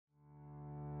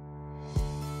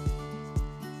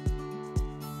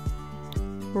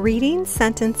Reading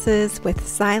sentences with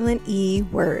silent E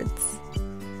words.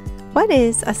 What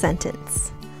is a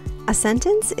sentence? A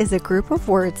sentence is a group of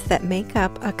words that make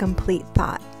up a complete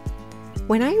thought.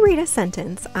 When I read a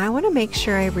sentence, I want to make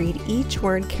sure I read each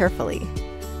word carefully.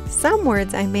 Some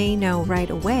words I may know right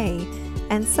away,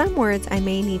 and some words I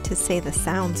may need to say the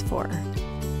sounds for.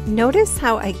 Notice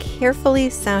how I carefully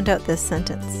sound out this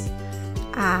sentence.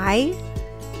 I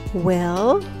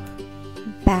will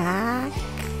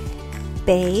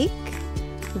bake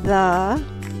the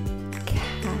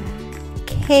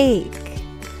cake.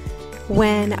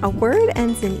 When a word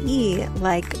ends in E,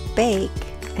 like bake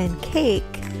and cake,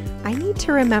 I need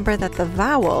to remember that the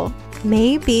vowel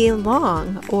may be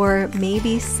long or may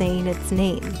be saying its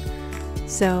name.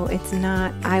 So it's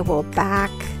not I will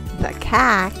back the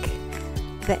cack.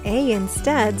 The A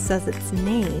instead says its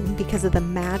name because of the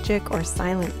magic or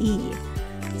silent E.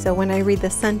 So when I read the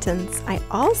sentence, I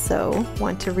also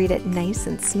want to read it nice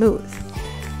and smooth.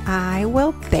 I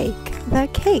will bake the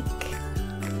cake.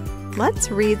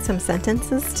 Let's read some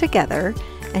sentences together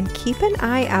and keep an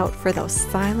eye out for those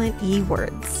silent E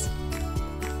words.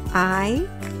 I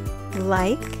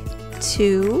like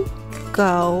to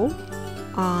go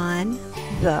on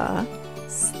the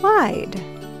slide.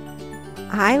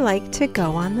 I like to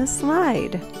go on the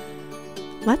slide.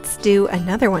 Let's do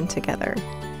another one together.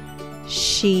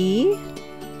 She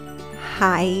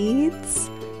hides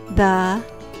the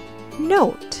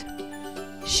note.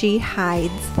 She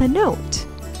hides the note.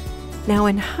 Now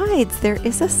in hides, there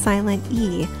is a silent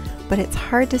E, but it's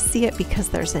hard to see it because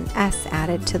there's an S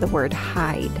added to the word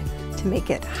hide to make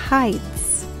it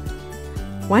hides.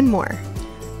 One more.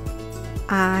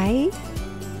 I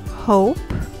hope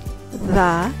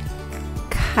the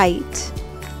kite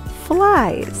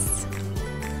flies.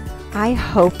 I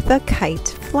hope the kite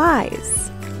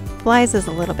flies. Flies is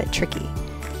a little bit tricky.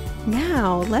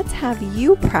 Now let's have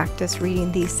you practice reading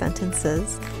these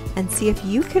sentences and see if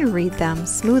you can read them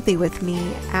smoothly with me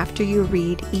after you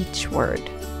read each word.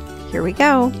 Here we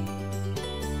go.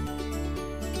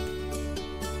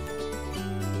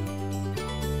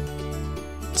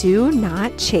 Do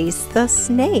not chase the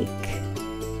snake.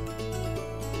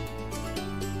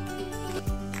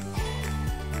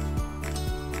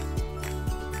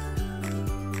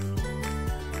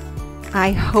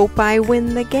 I hope I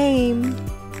win the game.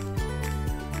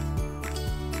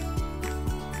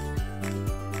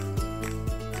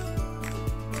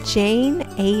 Jane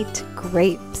ate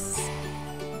grapes.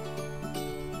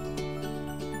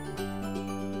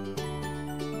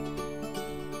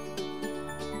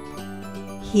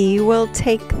 He will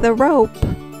take the rope.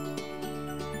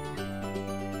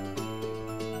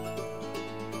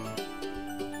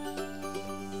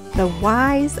 The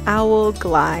wise owl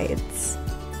glides.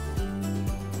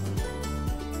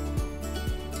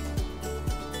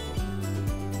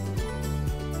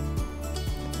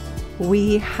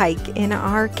 We hike in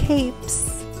our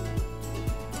capes.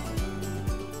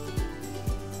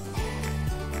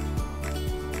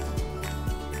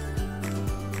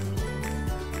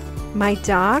 My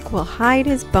dog will hide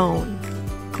his bone.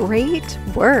 Great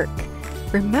work!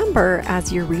 Remember,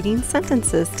 as you're reading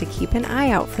sentences, to keep an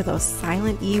eye out for those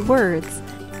silent E words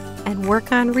and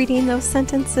work on reading those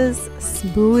sentences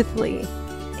smoothly.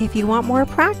 If you want more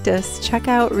practice, check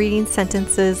out Reading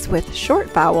Sentences with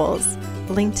Short Vowels,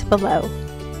 linked below.